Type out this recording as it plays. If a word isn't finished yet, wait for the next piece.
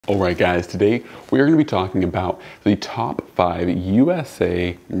Alright guys, today we are going to be talking about the top 5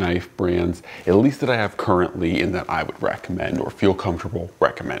 USA knife brands, at least that I have currently and that I would recommend or feel comfortable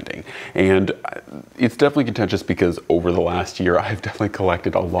recommending. And it's definitely contentious because over the last year I've definitely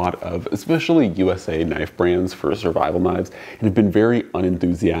collected a lot of especially USA knife brands for survival knives and have been very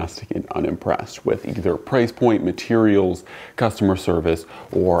unenthusiastic and unimpressed with either price point, materials, customer service,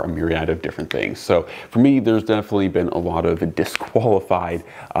 or a myriad of different things. So for me, there's definitely been a lot of disqualified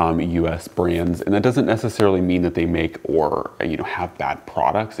US brands, and that doesn't necessarily mean that they make or have bad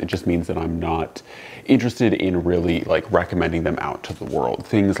products. It just means that I'm not interested in really recommending them out to the world.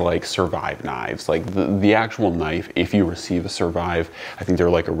 Things like Survive knives, like the actual knife, if you receive a Survive, I think they're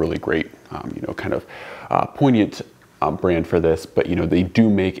like a really great poignant brand for this, but they do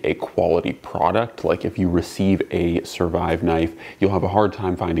make a quality product. Like if you receive a Survive knife, you'll have a hard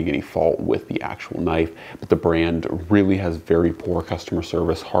time finding any fault with the actual knife, but the brand really has very poor customer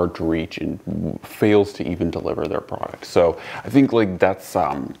service, hard to reach, and fails to even deliver their product. So I think that's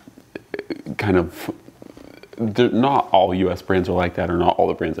not all US brands are like that, or not all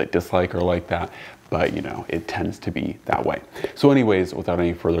the brands I dislike are like that, but it tends to be that way. So anyways, without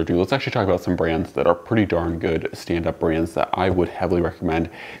any further ado, let's actually talk about some brands that are pretty darn good stand-up brands that I would heavily recommend.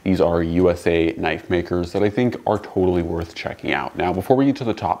 These are USA knife makers that I think are totally worth checking out. Now, before we get to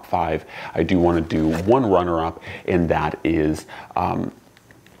the top 5, I do want to do one runner-up, and that is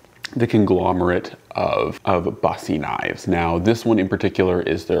the conglomerate of Bussy knives. Now, this one in particular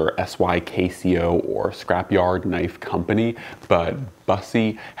is their SYKCO or Scrapyard Knife Company, but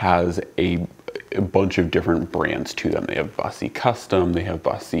Bussy has a bunch of different brands to them. They have Bussy Custom, they have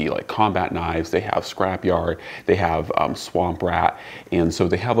Bussy combat knives, they have Scrapyard, they have Swamp Rat, and so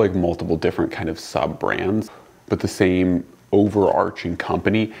they have multiple different kind of sub brands, but the same overarching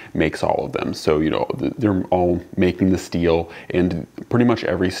company makes all of them. So they're all making the steel, and pretty much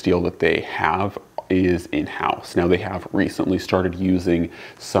every steel that they have is in-house. Now, they have recently started using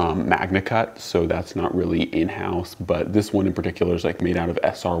some MagnaCut, so that's not really in-house, but this one in particular is made out of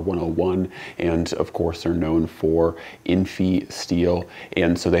SR 101, and of course they're known for Infi steel,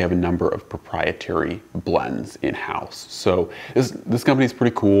 and so they have a number of proprietary blends in-house. So this company is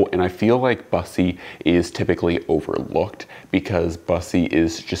pretty cool, and I feel like Bussy is typically overlooked because Bussy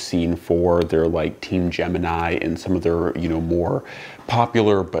is just seen for their Team Gemini and some of their more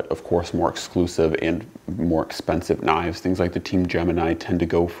popular but of course more exclusive and more expensive knives. Things like the Team Gemini tend to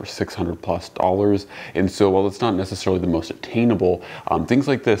go for $600+, and so while it's not necessarily the most attainable, things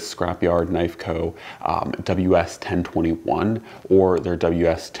like this Scrapyard Knife Co. WS 1021 or their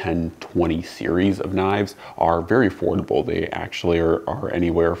WS 1020 series of knives are very affordable. They actually are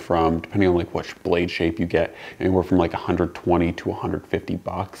anywhere from, depending on which blade shape you get, anywhere from $120 to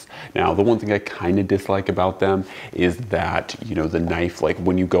 $150. Now, the one thing I kind of dislike about them is that the knife,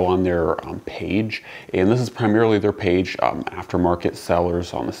 when you go on their page, and this is primarily their page, aftermarket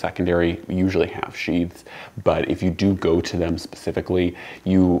sellers on the secondary usually have sheaths, but if you do go to them specifically,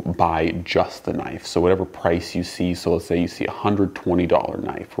 you buy just the knife. So whatever price you see, so let's say you see a $120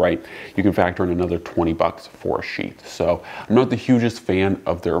 knife, right? You can factor in another $20 for a sheath. So I'm not the hugest fan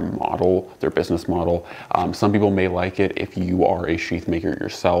of their model, their business model. Some people may like it if you are a sheath maker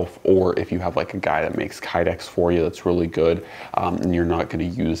yourself, or if you have a guy that makes kydex for you that's really good, and you're not going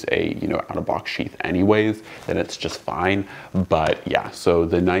to use a out-of-box sheath anyways, then it's just fine. But yeah, so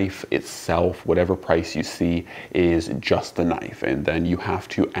the knife itself, whatever price you see, is just the knife, and then you have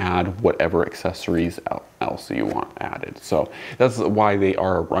to add whatever accessories else you want added. So that's why they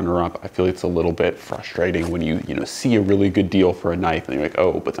are a runner-up. I feel it's a little bit frustrating when you see a really good deal for a knife and you're like,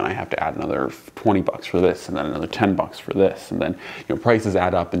 oh, but then I have to add another $20 for this, and then another $10 for this, and then prices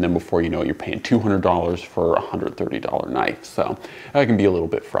add up, and then before you know it, you're paying $200 for a $130 knife. So that can be a little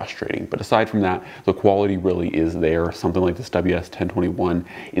bit frustrating, but aside from that, the quality really is there. Something like this WS 1021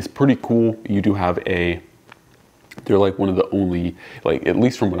 is pretty cool. You do have they're one of the only, at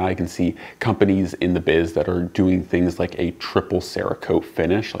least from what I can see, companies in the biz that are doing things like a triple Cerakote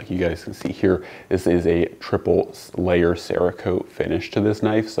finish. Like you guys can see here, this is a triple layer Cerakote finish to this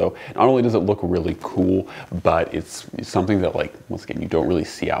knife. So not only does it look really cool, but it's something that once again, you don't really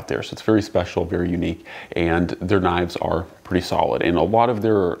see out there. So it's very special, very unique, and their knives are pretty solid. And a lot of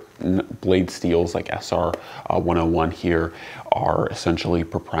their blade steels like SR 101 here are essentially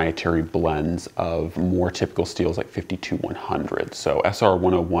proprietary blends of more typical steels like 52-100. So SR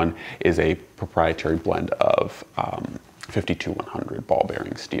 101 is a proprietary blend of 52-100 ball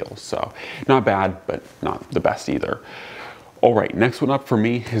bearing steel. So not bad, but not the best either. All right, next one up for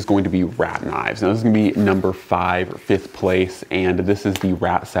me is going to be rat knives. Now this is gonna be number 5 or 5th place, and this is the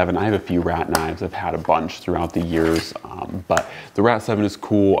Rat 7. I have a few rat knives. I've had a bunch throughout the years, but the Rat 7 is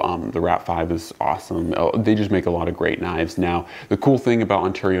cool. The Rat 5 is awesome. They just make a lot of great knives. Now, the cool thing about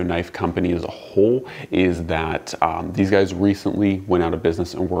Ontario Knife Company as a whole is that these guys recently went out of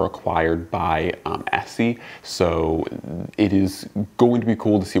business and were acquired by Essie. So it is going to be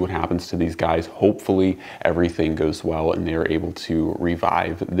cool to see what happens to these guys. Hopefully everything goes well and they're able to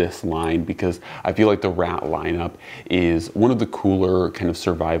revive this line, because I feel like the Rat lineup is one of the cooler kind of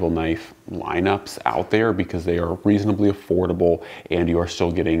survival knife lineups out there, because they are reasonably affordable and you are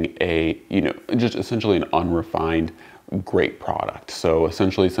still getting a, you know, just essentially an unrefined great product. So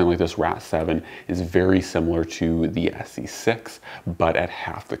essentially something like this Rat 7 is very similar to the SC6, but at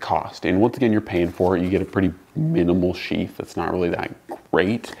half the cost. And once again, you're paying for it. You get a pretty minimal sheath that's not really that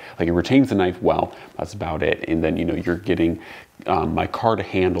great. Like, it retains the knife well, that's about it. And then, you know, you're getting micarta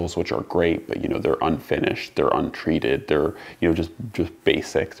handles, which are great, but you know, they're unfinished, they're untreated, they're, you know, just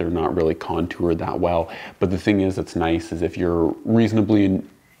basic. They're not really contoured that well. But the thing is, that's nice, is if you're reasonably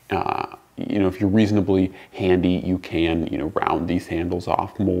you know, if you're reasonably handy, you can, you know, round these handles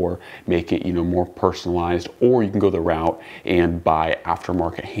off more, make it, you know, more personalized, or you can go the route and buy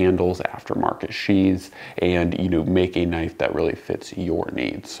aftermarket handles, aftermarket sheaths, and, you know, make a knife that really fits your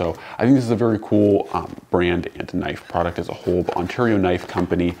needs. So I think this is a very cool brand and knife product as a whole. But Ontario Knife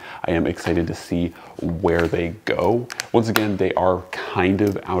Company, I am excited to see where they go. Once again, they are kind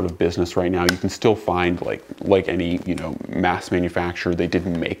of out of business right now. You can still find, like any, you know, mass manufacturer, they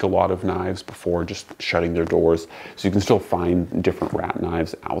didn't make a lot of knives before just shutting their doors. So you can still find different rat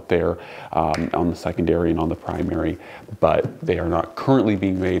knives out there on the secondary and on the primary, but they are not currently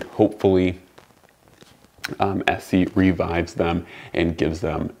being made. Hopefully SC revives them and gives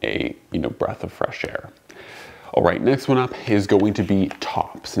them a, you know, breath of fresh air. All right, next one up is going to be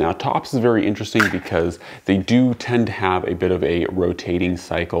Tops. Now, Tops is very interesting because they do tend to have a bit of a rotating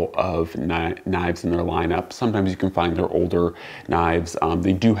cycle of knives in their lineup. Sometimes you can find their older knives.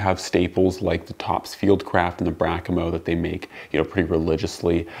 They do have staples like the Tops Fieldcraft and the Bracamo that they make, you know, pretty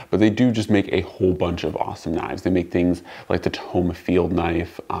religiously, but they do just make a whole bunch of awesome knives. They make things like the Tahoma Field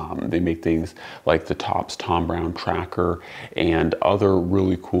knife. They make things like the Tops Tom Brown Tracker and other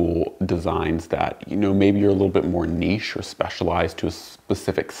really cool designs that, you know, maybe you're a little bit more niche or specialized to a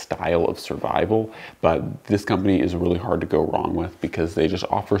specific style of survival, but this company is really hard to go wrong with because they just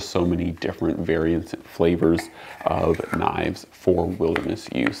offer so many different variants and flavors of knives for wilderness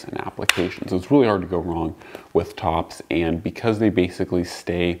use and application. So it's really hard to go wrong with Tops, and because they basically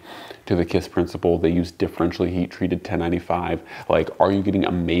stay to the KISS principle, they use differentially heat treated 1095. Like, are you getting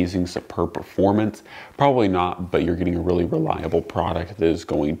amazing, superb performance? Probably not, but you're getting a really reliable product that is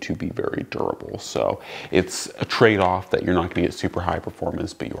going to be very durable. So it's a trade-off that you're not going to get super high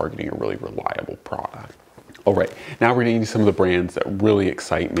performance, but you are getting a really reliable product. All right, now we're getting into some of the brands that really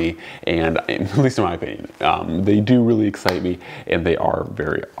excite me, and at least in my opinion, they do really excite me, and they are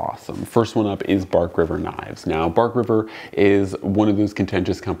very awesome. First one up is Bark River Knives. Now, Bark River is one of those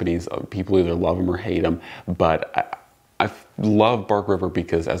contentious companies. People either love them or hate them, but I love Bark River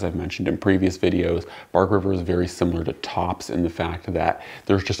because, as I've mentioned in previous videos, Bark River is very similar to Tops in the fact that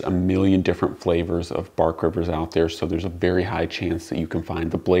there's just a million different flavors of Bark Rivers out there. So there's a very high chance that you can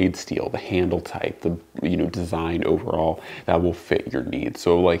find the blade steel, the handle type, the, you know, design overall that will fit your needs.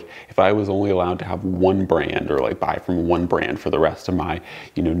 So like, if I was only allowed to have one brand or like buy from one brand for the rest of my,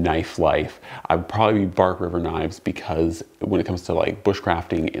 you know, knife life, I would probably be Bark River Knives, because when it comes to like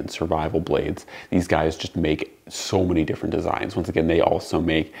bushcrafting and survival blades, these guys just make so many different designs. Once again, they also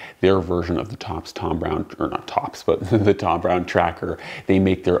make their version of the Tops Tom Brown, or not Tops, but the Tom Brown Tracker. They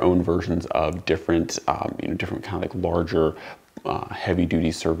make their own versions of different, you know, different kind of like larger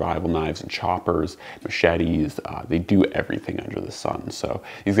heavy-duty survival knives and choppers, machetes. They do everything under the sun. So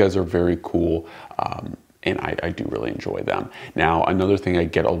these guys are very cool. And I do really enjoy them. Now, another thing, I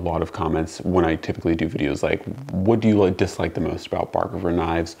get a lot of comments when I typically do videos like, what do you dislike the most about Bark River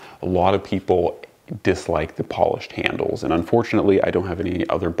knives? A lot of people dislike the polished handles, and unfortunately I don't have any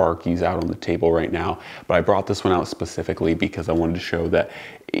other Barkies out on the table right now, but I brought this one out specifically because I wanted to show that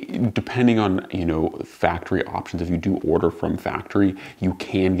depending on, you know, factory options, if you do order from factory, you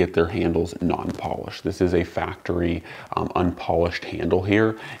can get their handles non-polished. This is a factory unpolished handle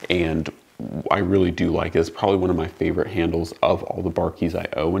here, and I really do like. It's probably one of my favorite handles of all the Barkeys I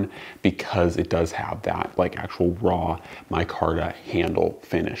own, because it does have that like actual raw micarta handle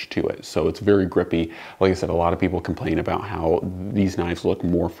finish to it. So it's very grippy. Like I said, a lot of people complain about how these knives look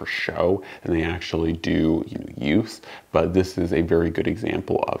more for show than they actually do, you know, use. But this is a very good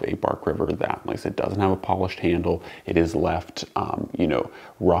example of a Bark River that, like I said, doesn't have a polished handle. It is left, you know,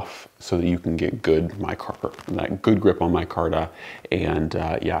 rough so that you can get good micarta, that good grip on micarta. And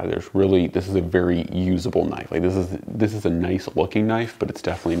yeah, this is a very usable knife. Like this is a nice looking knife, but it's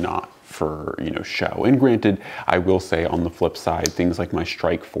definitely not for, you know, show. And granted, I will say on the flip side, things like my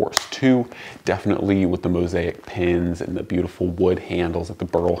Strike Force 2, definitely with the mosaic pins and the beautiful wood handles, like the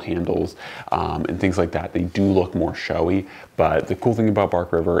burl handles, and things like that, they do look more showy. But the cool thing about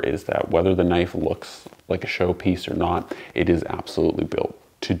Bark River is that whether the knife looks like a show piece or not, it is absolutely built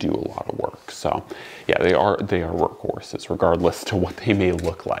to do a lot of work. So yeah, they are workhorses regardless to what they may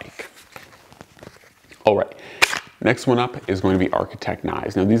look like. All right. Next one up is going to be Architect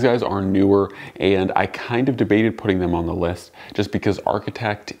knives. Now these guys are newer, and I kind of debated putting them on the list just because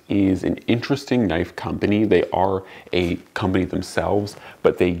Architect is an interesting knife company. They are a company themselves,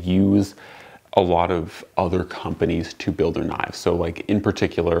 but they use a lot of other companies to build their knives. So like in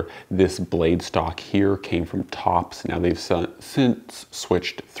particular, this blade stock here came from Tops. Now they've since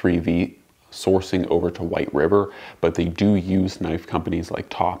switched 3V sourcing over to White River, but they do use knife companies like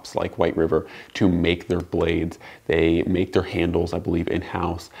Tops, like White River, to make their blades. They make their handles, I believe,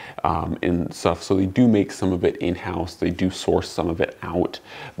 in-house and stuff. So they do make some of it in-house. They do source some of it out.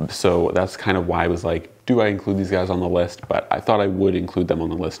 So that's kind of why I was like, do I include these guys on the list? But I thought I would include them on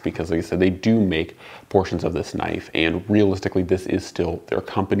the list because, like I said, they do make portions of this knife, and realistically, this is still their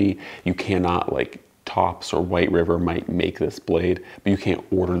company. You cannot, like, Tops or White River might make this blade, but you can't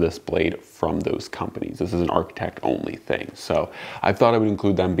order this blade from those companies. This is an Architect only thing. So I thought I would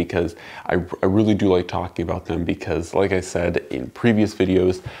include them because I really do like talking about them, because like I said in previous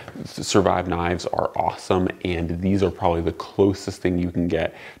videos, Survive knives are awesome, and these are probably the closest thing you can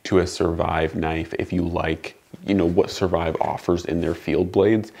get to a Survive knife if you like, you know, what Survive offers in their field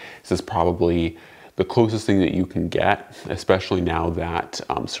blades. This is probably the closest thing that you can get, especially now that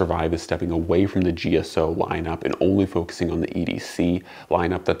Survive is stepping away from the GSO lineup and only focusing on the EDC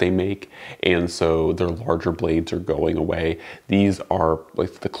lineup that they make. And so their larger blades are going away. These are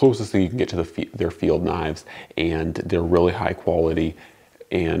like the closest thing you can get to their field knives, and they're really high quality,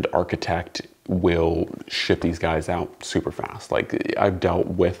 and Architect will ship these guys out super fast. Like I've dealt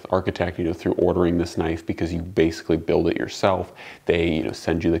with Architect, you know, through ordering this knife, because you basically build it yourself. They, you know,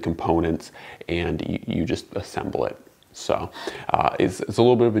 send you the components and you just assemble it. So it's a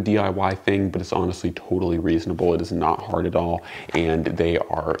little bit of a DIY thing, but it's honestly totally reasonable. It is not hard at all, and they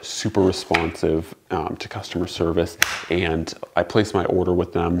are super responsive to customer service. And I placed my order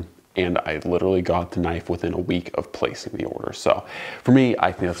with them, and I literally got the knife within a week of placing the order. So for me,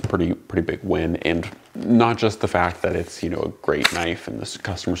 I think that's a pretty big win. And not just the fact that it's, you know, a great knife and the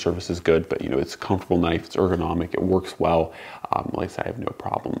customer service is good, but, you know, it's a comfortable knife, it's ergonomic, it works well. Like I said, I have no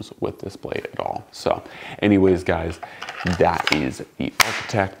problems with this blade at all. So anyways, guys, that is the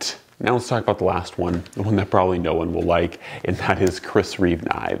Architect. Now let's talk about the last one, the one that probably no one will like, and that is Chris Reeve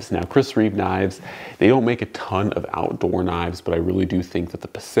knives. Now, Chris Reeve knives, they don't make a ton of outdoor knives, but I really do think that the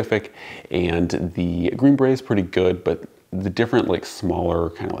Pacific and the Green Beret is pretty good, but the different, like,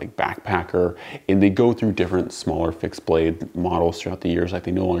 smaller kind of like backpacker, and they go through different smaller fixed blade models throughout the years. Like,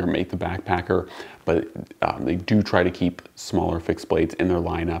 they no longer make the backpacker, but they do try to keep smaller fixed blades in their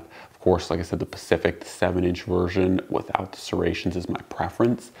lineup. Of course, like I said, the Pacific, the 7-inch version without the serrations is my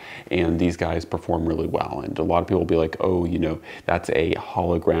preference, and these guys perform really well. And a lot of people will be like, oh, you know, that's a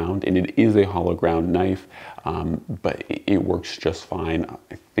hollow ground, and it is a hollow ground knife, but it works just fine.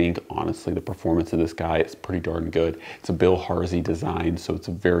 I think, honestly, the performance of this guy is pretty darn good. It's a Bill Harsey design, so it's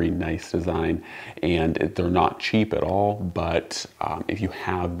a very nice design, and they're not cheap at all, but if you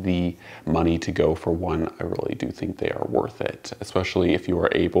have the money to go for one, I really do think they are worth it, especially if you are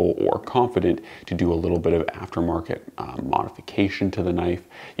able or confident to do a little bit of aftermarket modification to the knife.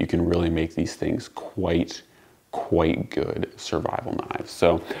 You can really make these things quite good survival knives.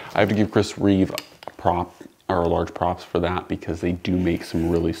 So I have to give Chris Reeve a large props for that, because they do make some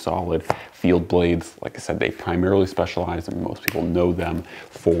really solid field blades. Like I said, they primarily specialize, and most people know them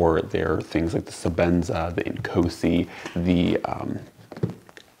for their things like the Sabenza, the Inkosi, the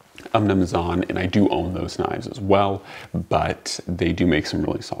Amazon, and I do own those knives as well, but they do make some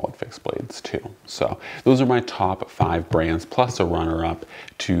really solid fixed blades too. So those are my top 5 brands, plus a runner-up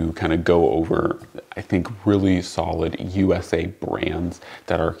to kind of go over, I think, really solid USA brands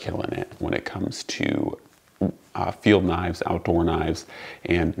that are killing it when it comes to field knives, outdoor knives,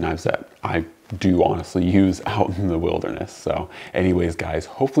 and knives that I do honestly use out in the wilderness. So anyways, guys,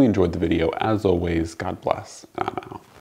 hopefully you enjoyed the video. As always, God bless, and I'm out.